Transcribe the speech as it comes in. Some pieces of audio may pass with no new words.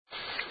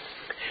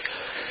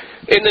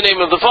In the name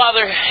of the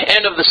Father,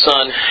 and of the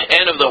Son,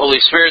 and of the Holy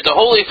Spirit, the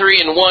Holy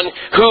Three in One,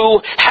 who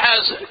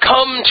has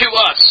come to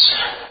us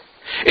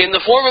in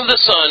the form of the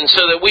Son,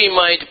 so that we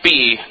might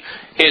be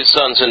His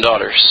sons and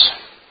daughters.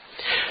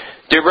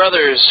 Dear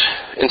brothers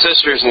and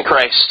sisters in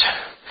Christ,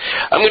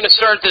 I'm going to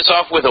start this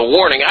off with a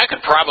warning. I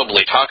could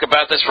probably talk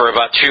about this for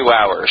about 2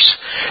 hours.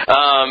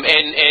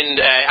 And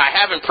I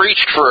haven't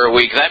preached for a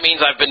week. That means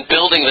I've been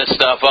building this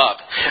stuff up.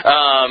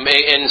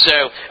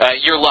 So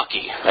you're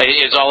lucky,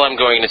 is all I'm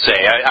going to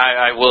say.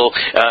 I will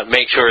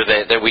make sure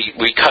that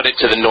we cut it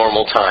to the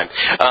normal time.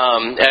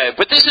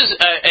 But this is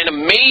an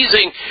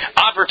amazing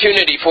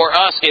opportunity for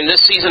us in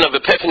this season of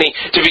Epiphany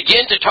to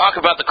begin to talk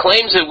about the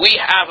claims that we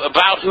have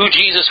about who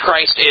Jesus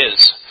Christ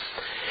is.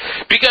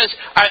 Because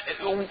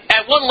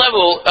at one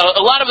level,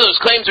 a lot of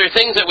those claims are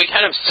things that we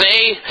kind of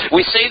say.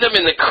 We say them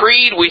in the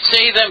creed. We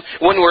say them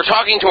when we're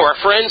talking to our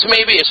friends,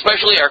 maybe,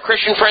 especially our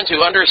Christian friends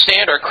who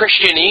understand our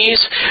Christianese.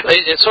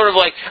 It's sort of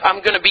like,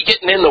 I'm going to be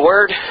getting in the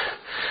Word.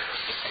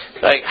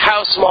 Like,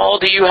 how small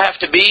do you have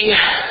to be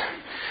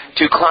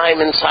to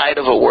climb inside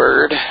of a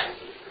word?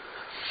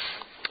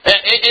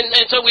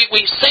 And so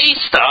we say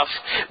stuff,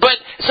 but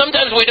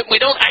sometimes we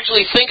don't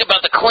actually think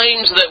about the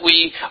claims that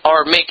we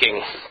are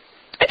making.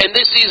 And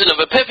this season of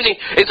Epiphany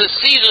is a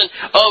season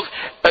of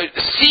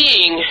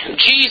seeing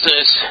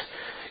Jesus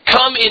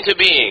come into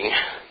being.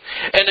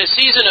 And a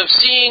season of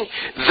seeing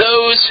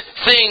those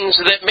things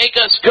that make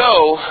us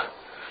go,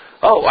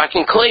 oh, I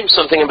can claim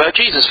something about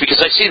Jesus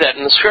because I see that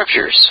in the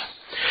Scriptures.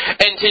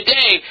 And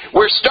today,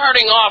 we're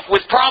starting off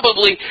with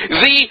probably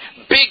the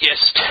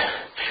biggest,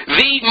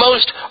 the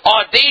most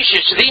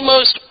audacious, the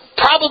most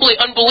probably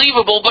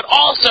unbelievable, but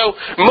also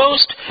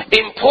most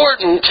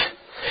important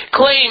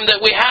claim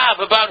that we have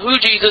about who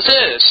Jesus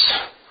is.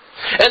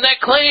 And that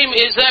claim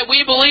is that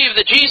we believe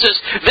that Jesus,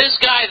 this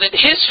guy that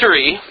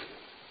history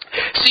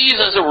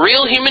sees as a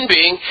real human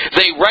being,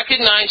 they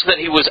recognize that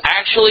he was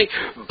actually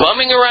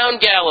bumming around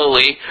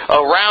Galilee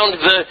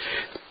around the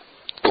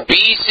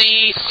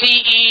BC,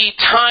 CE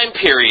time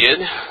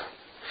period.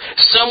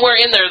 Somewhere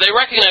in there, they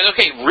recognize,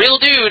 okay, real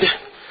dude.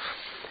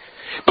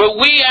 But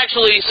we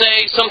actually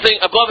say something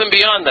above and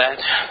beyond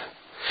that.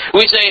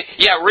 We say,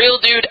 yeah, real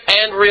dude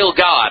and real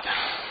God.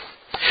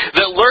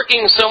 That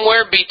lurking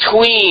somewhere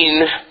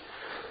between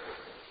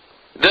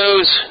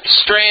those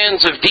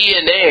strands of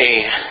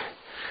DNA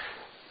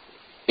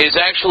is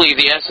actually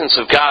the essence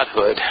of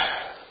Godhood.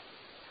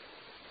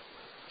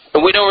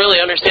 And we don't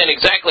really understand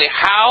exactly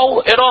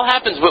how it all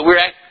happens, but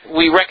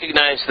we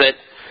recognize that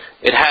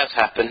it has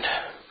happened.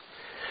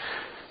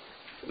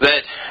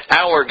 That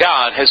our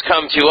God has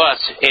come to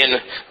us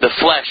in the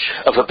flesh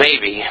of a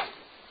baby,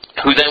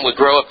 who then would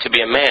grow up to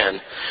be a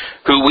man,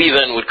 who we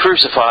then would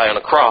crucify on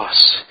a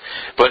cross,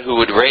 but who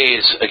would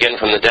raise again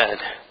from the dead,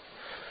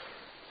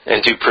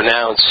 and to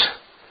pronounce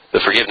the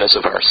forgiveness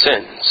of our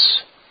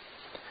sins.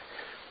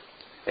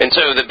 And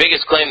so the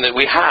biggest claim that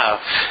we have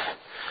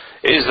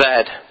is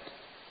that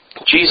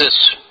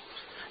Jesus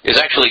is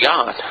actually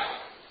God.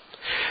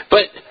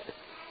 But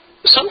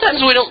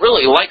sometimes we don't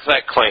really like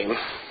that claim.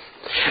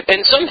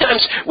 And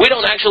sometimes we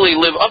don't actually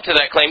live up to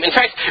that claim. In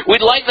fact,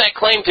 we'd like that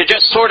claim to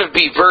just sort of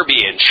be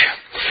verbiage.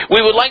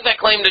 We would like that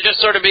claim to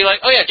just sort of be like,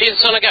 oh yeah, Jesus,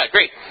 Son of God,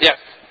 great, yeah.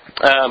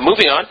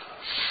 Moving on.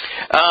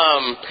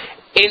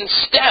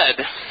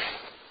 Instead,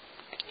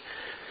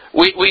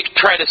 we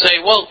try to say,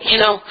 well,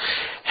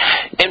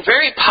 and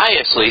very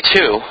piously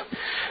too,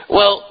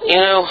 well,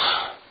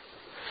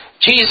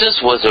 Jesus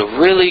was a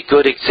really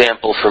good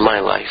example for my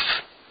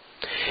life.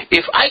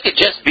 If I could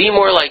just be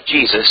more like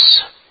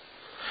Jesus,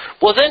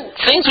 well, then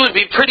things would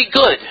be pretty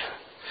good.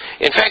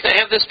 In fact, I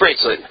have this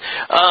bracelet.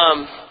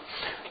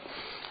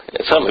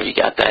 Some of you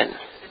got that.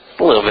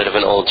 A little bit of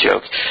an old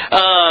joke.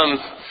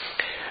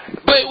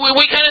 But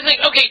we kind of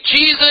think, okay,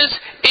 Jesus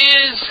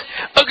is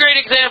a great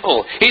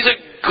example. He's a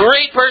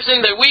great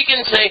person that we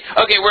can say,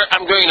 okay,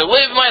 I'm going to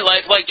live my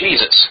life like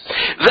Jesus.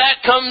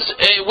 That comes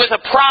with a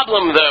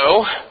problem,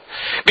 though,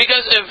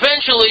 because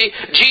eventually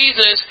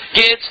Jesus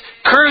gets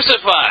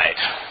crucified.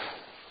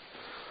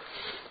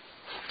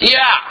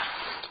 Yeah.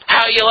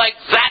 How you like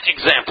that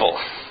example?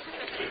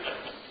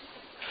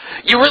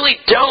 You really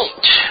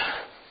don't.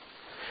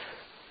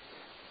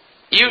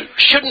 You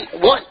shouldn't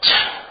want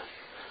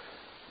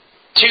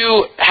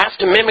to have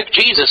to mimic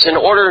Jesus in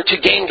order to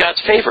gain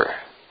God's favor.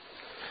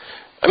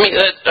 I mean,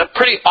 that's a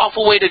pretty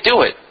awful way to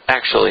do it,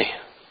 actually.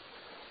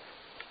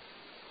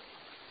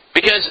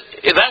 Because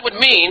that would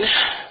mean,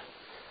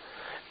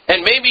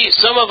 and maybe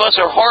some of us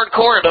are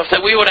hardcore enough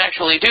that we would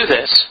actually do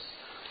this,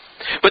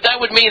 but that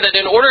would mean that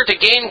in order to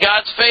gain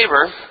God's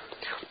favor,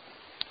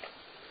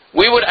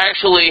 we would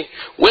actually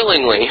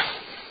willingly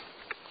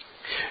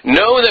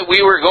know that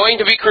we were going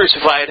to be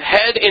crucified,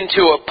 head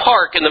into a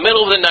park in the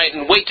middle of the night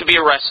and wait to be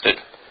arrested.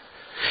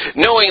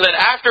 Knowing that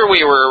after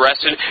we were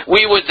arrested,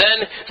 we would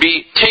then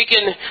be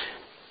taken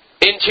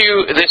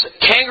into this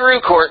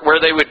kangaroo court where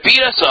they would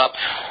beat us up,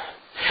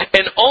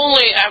 and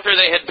only after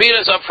they had beat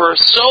us up for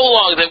so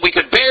long that we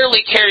could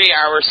barely carry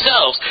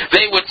ourselves,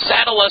 they would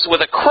saddle us with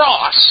a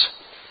cross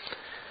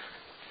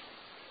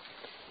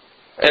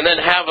and then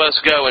have us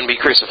go and be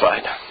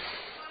crucified.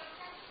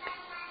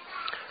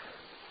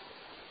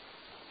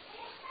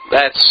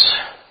 That's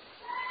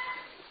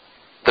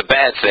the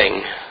bad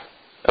thing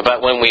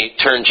about when we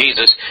turn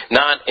Jesus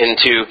not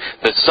into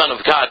the Son of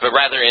God, but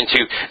rather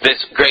into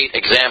this great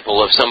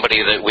example of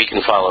somebody that we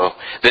can follow.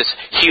 This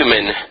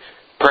human,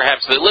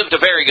 perhaps, that lived a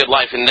very good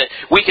life, and that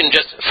we can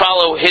just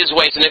follow his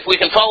ways. And if we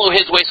can follow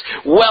his ways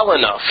well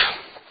enough,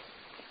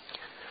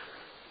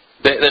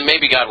 then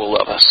maybe God will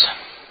love us.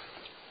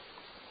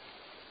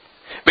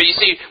 But you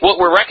see, what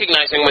we're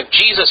recognizing with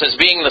Jesus as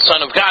being the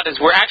Son of God is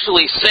we're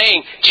actually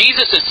saying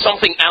Jesus is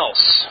something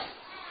else.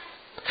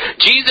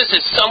 Jesus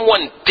is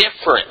someone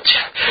different.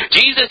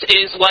 Jesus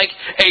is like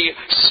a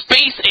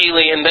space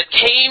alien that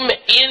came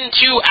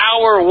into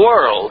our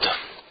world.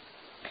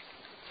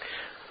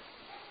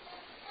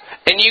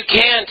 And you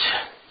can't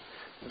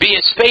be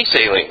a space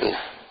alien.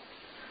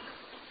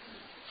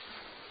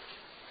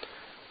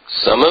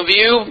 Some of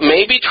you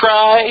maybe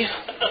try.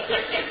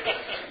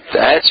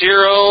 That's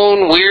your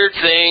own weird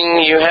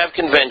thing. You have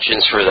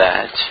conventions for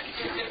that.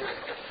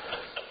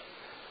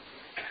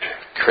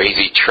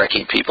 Crazy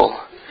Trekkie people.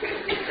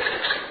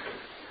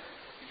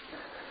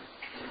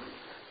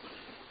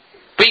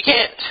 But you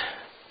can't.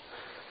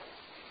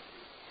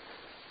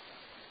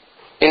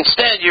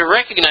 Instead, you're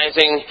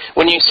recognizing,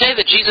 when you say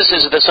that Jesus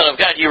is the Son of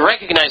God, you're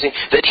recognizing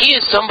that He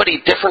is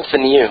somebody different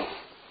than you.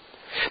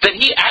 That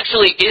He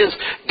actually is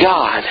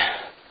God.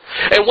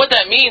 And what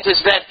that means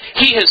is that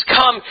He has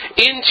come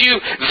into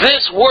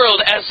this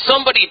world as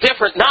somebody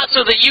different, not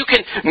so that you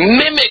can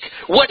mimic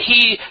what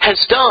He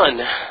has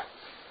done,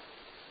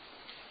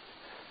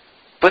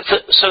 but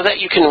so that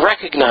you can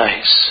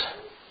recognize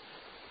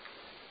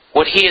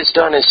what He has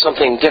done is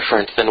something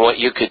different than what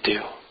you could do.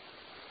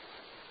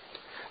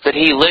 That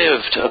He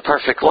lived a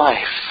perfect life.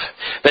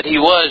 That He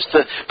was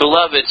the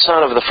beloved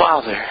Son of the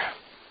Father.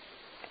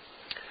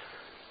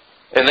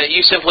 And that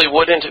you simply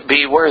wouldn't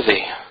be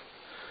worthy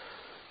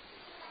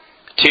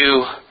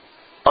to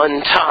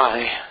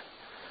untie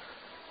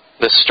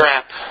the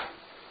strap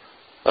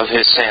of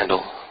His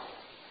sandal.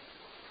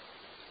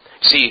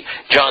 See,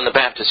 John the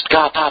Baptist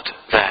got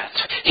that.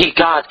 He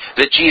got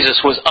that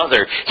Jesus was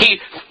other. He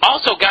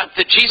also got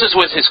that Jesus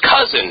was his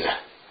cousin.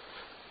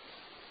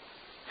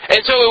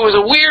 And so it was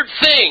a weird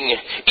thing,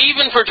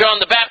 even for John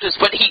the Baptist,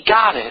 but he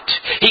got it.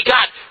 He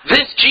got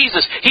this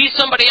Jesus. He's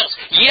somebody else.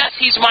 Yes,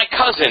 he's my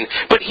cousin,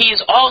 but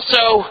he's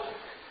also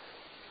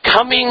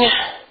coming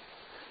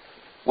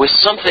with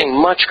something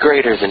much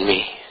greater than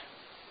me.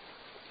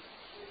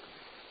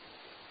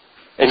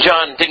 And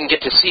John didn't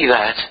get to see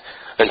that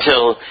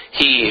until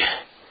he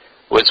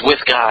was with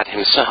God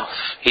Himself.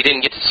 He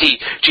didn't get to see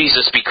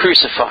Jesus be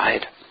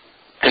crucified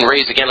and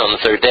raised again on the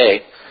third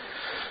day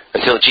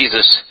until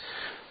Jesus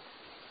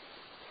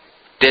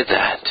did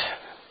that.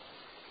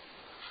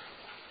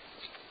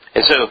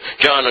 And so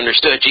John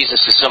understood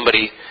Jesus is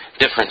somebody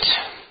different.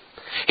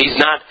 He's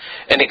not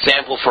an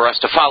example for us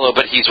to follow,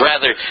 but He's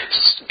rather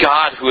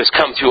God who has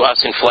come to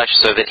us in flesh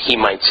so that He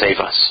might save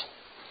us.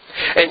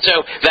 And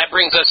so that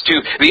brings us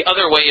to the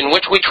other way in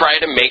which we try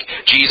to make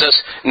Jesus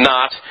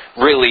not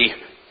really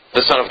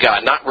the Son of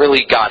God, not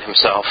really God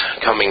Himself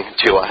coming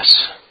to us.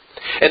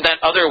 And that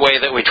other way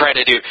that we try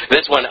to do,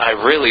 this one I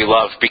really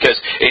love because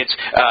it's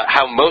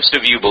how most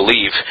of you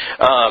believe.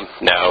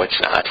 No, it's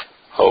not.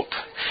 Hope.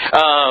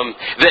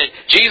 That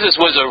Jesus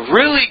was a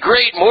really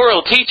great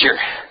moral teacher.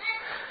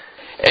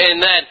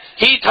 And that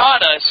He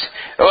taught us,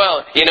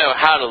 well,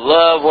 how to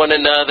love one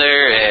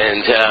another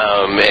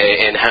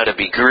and how to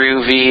be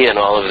groovy and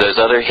all of those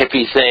other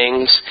hippie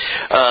things.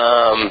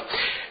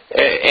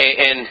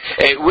 And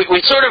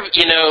we sort of,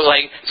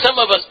 like some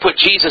of us put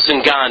Jesus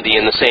and Gandhi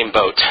in the same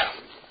boat.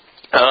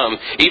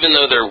 Even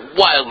though they're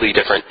wildly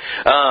different.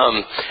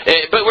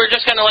 But we're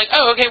just kind of like,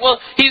 oh, okay, well,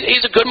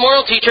 he's a good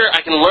moral teacher.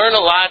 I can learn a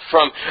lot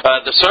from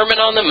the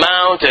Sermon on the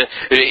Mount.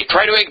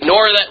 Try to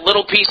ignore that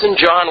little piece in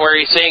John where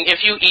he's saying,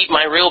 if you eat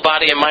my real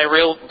body and my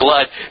real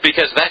blood,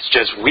 because that's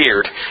just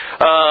weird.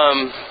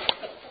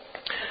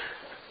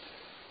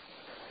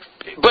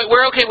 But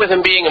we're okay with him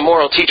being a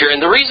moral teacher.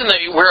 And the reason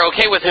that we're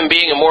okay with him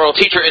being a moral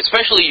teacher,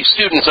 especially you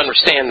students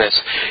understand this,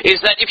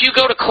 is that if you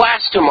go to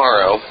class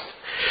tomorrow,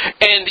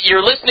 and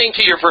you're listening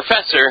to your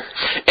professor,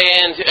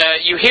 and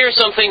you hear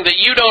something that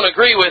you don't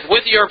agree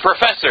with your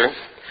professor,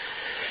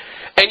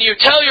 and you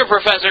tell your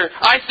professor,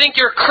 I think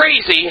you're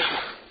crazy,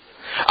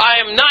 I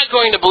am not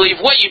going to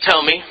believe what you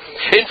tell me.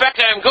 In fact,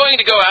 I am going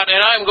to go out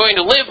and I am going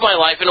to live my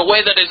life in a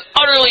way that is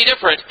utterly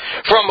different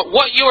from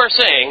what you are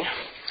saying.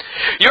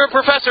 Your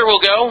professor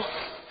will go,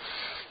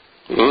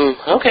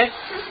 okay,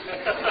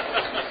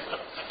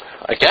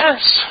 I guess.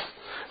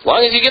 As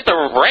long as you get the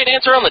right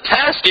answer on the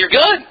test, you're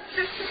good.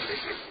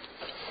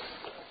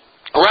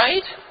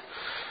 Right?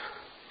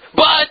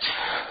 But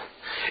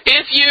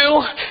if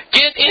you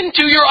get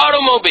into your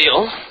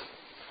automobile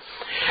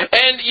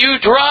and you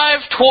drive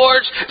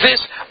towards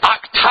this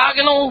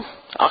octagonal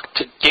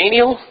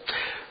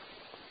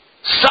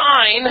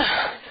sign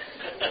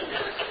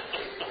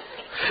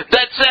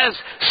that says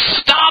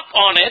stop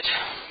on it,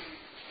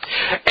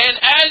 And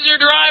as you're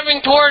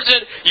driving towards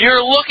it,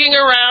 you're looking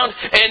around,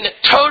 and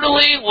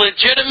totally,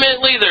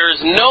 legitimately,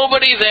 there's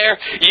nobody there.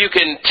 You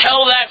can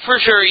tell that for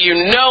sure.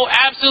 You know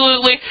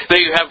absolutely that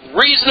you have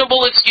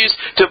reasonable excuse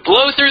to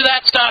blow through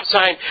that stop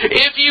sign.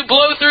 If you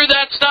blow through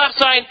that stop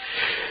sign,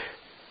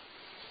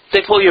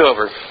 they pull you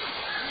over.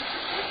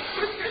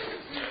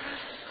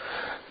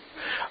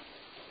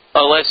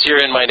 Unless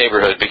you're in my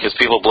neighborhood, because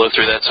people blow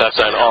through that stop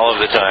sign all of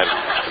the time.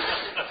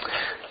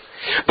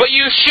 But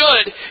you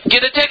should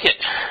get a ticket.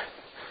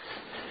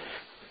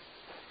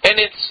 And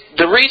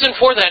the reason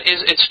for that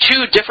is it's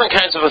two different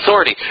kinds of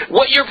authority.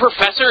 What your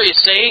professor is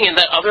saying in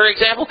that other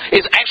example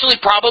is actually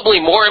probably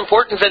more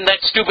important than that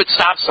stupid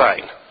stop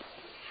sign.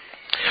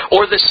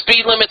 Or the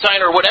speed limit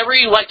sign, or whatever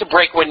you like to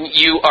break when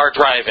you are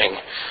driving.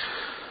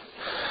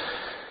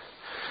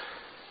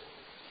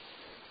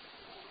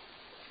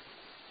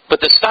 But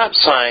the stop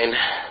sign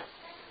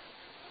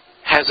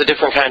has a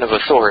different kind of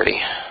authority.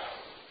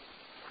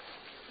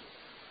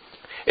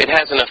 It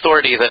has an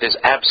authority that is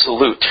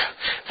absolute,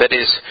 that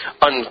is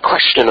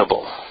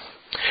unquestionable.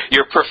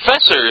 Your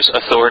professor's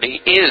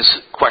authority is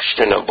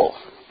questionable.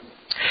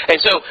 And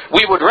so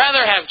we would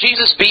rather have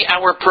Jesus be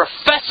our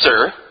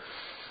professor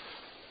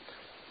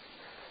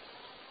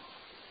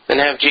than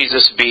have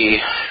Jesus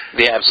be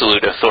the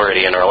absolute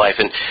authority in our life.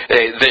 And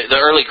the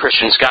early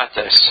Christians got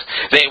this.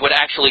 They would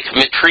actually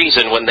commit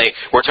treason when they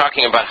were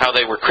talking about how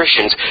they were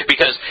Christians,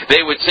 because they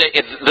would say,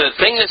 the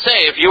thing to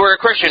say if you were a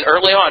Christian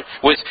early on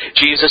was,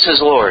 Jesus is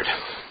Lord.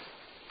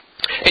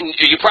 And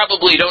you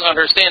probably don't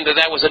understand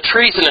that that was a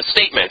treasonous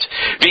statement,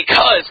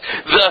 because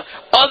the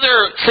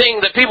other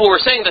thing that people were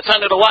saying that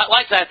sounded a lot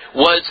like that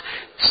was,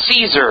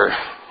 Caesar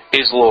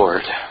is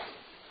Lord.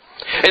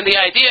 And the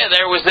idea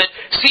there was that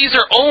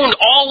Caesar owned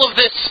all of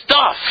this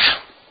stuff.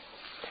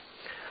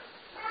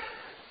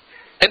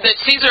 And that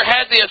Caesar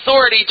had the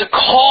authority to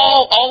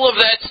call all of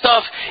that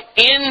stuff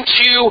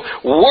into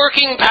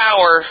working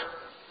power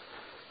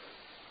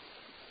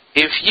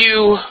if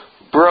you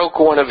broke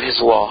one of his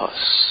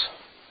laws.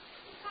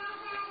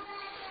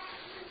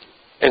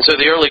 And so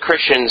the early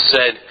Christians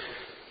said,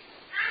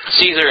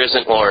 Caesar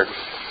isn't Lord.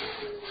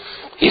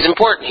 He's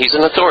important. He's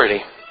an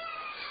authority.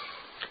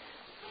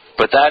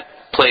 But that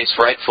place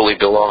rightfully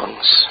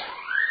belongs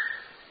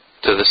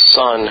to the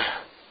Son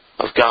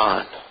of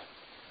God.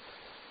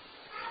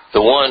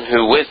 The one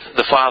who with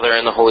the Father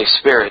and the Holy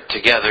Spirit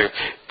together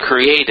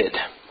created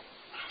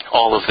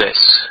all of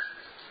this.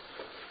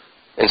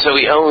 And so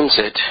he owns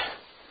it.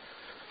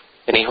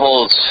 And he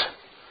holds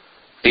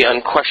the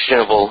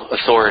unquestionable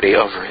authority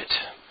over it.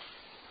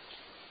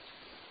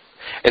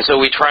 And so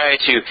we try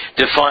to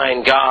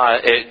define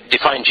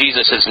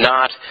Jesus as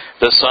not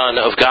the Son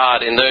of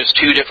God in those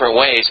two different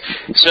ways,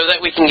 so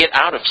that we can get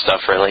out of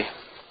stuff, really.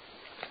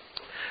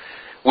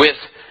 With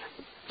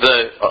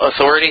the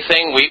authority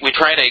thing, we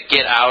try to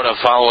get out of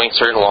following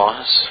certain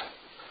laws.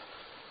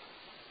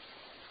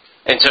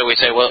 And so we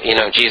say, well,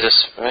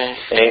 Jesus,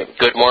 a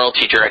good moral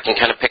teacher, I can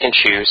kind of pick and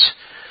choose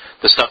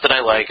the stuff that I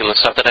like and the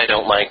stuff that I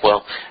don't like.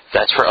 Well,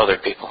 that's for other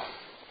people.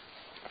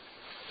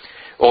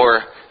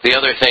 Or the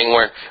other thing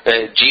where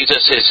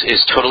Jesus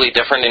is totally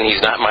different and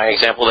he's not my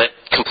example, that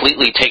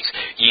completely takes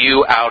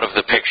you out of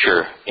the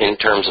picture in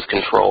terms of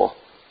control.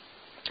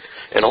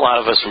 And a lot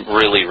of us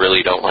really,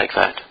 really don't like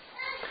that.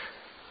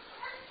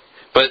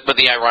 But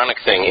the ironic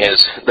thing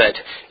is that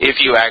if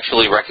you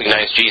actually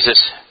recognize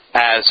Jesus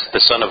as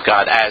the Son of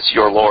God, as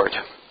your Lord,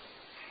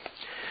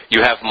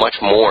 you have much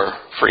more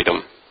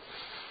freedom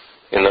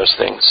in those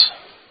things.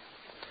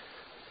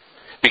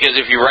 Because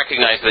if you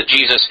recognize that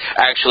Jesus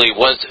actually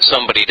was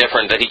somebody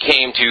different, that he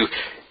came to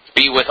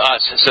be with us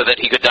so that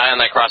he could die on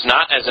that cross,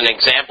 not as an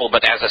example,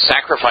 but as a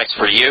sacrifice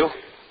for you,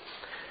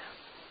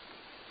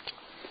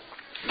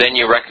 then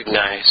you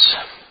recognize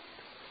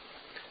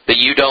that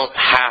you don't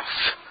have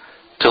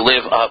to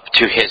live up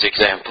to his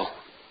example.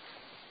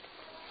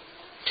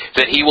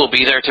 That he will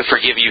be there to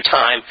forgive you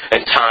time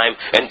and time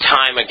and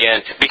time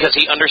again, because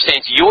he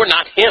understands you're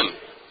not him.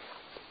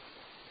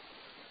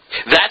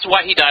 That's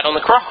why he died on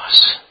the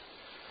cross.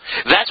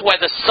 That's why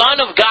the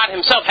Son of God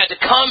himself had to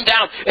come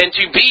down and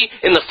to be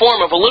in the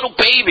form of a little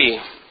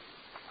baby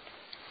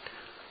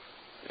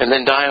and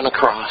then die on a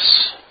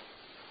cross.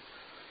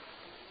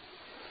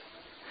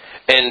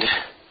 And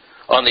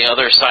on the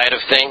other side of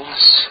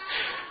things,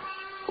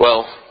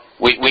 well,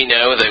 we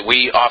know that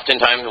we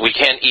oftentimes we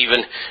can't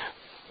even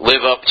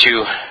live up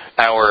to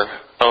our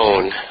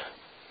own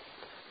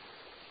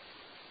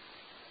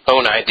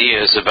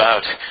ideas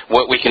about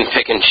what we can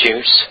pick and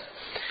choose.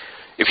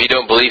 If you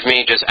don't believe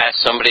me, just ask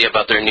somebody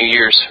about their New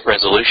Year's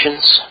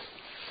resolutions.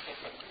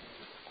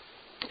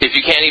 If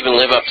you can't even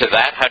live up to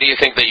that, how do you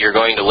think that you're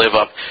going to live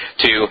up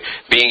to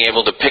being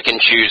able to pick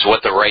and choose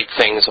what the right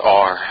things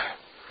are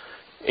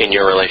in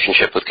your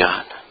relationship with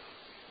God?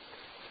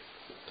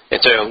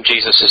 And so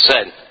Jesus has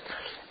said,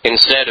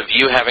 instead of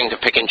you having to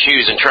pick and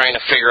choose and trying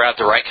to figure out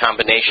the right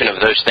combination of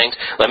those things,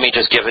 let me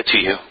just give it to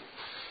you.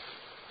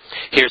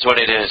 Here's what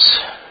it is.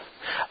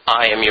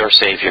 I am your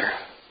Savior.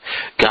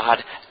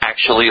 God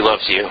actually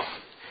loves you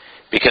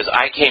because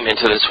I came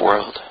into this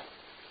world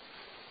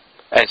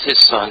as His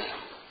Son,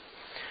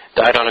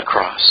 died on a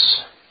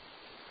cross.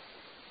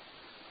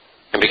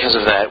 And because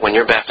of that, when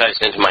you're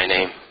baptized into my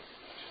name,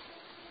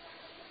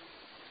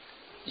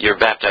 you're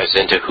baptized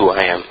into who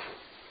I am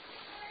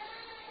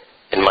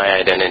and my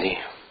identity.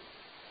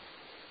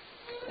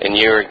 And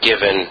you're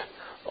given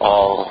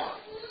all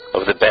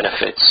of the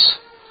benefits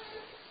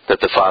that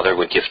the Father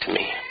would give to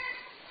me.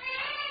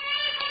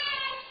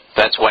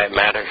 That's why it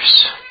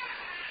matters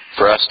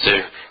for us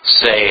to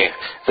say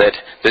that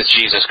this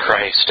Jesus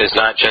Christ is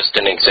not just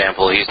an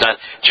example. He's not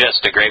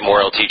just a great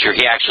moral teacher.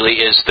 He actually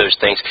is those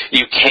things.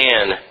 You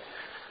can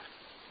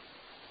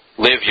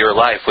live your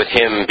life with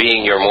Him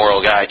being your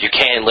moral guide. You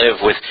can live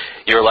with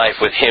your life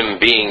with Him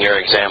being your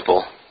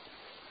example,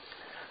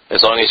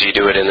 as long as you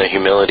do it in the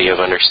humility of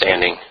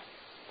understanding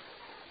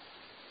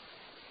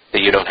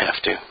that you don't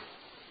have to.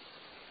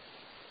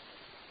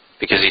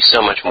 Because He's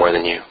so much more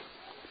than you.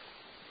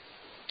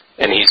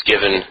 And He's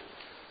given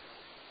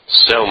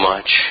so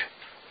much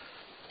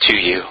to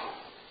you,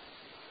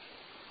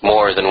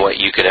 more than what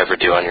you could ever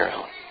do on your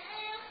own.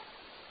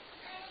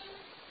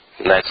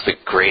 And that's the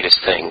greatest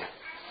thing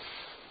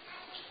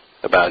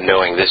about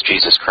knowing this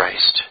Jesus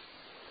Christ,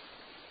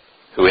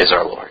 who is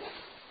our Lord.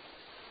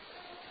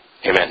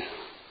 Amen.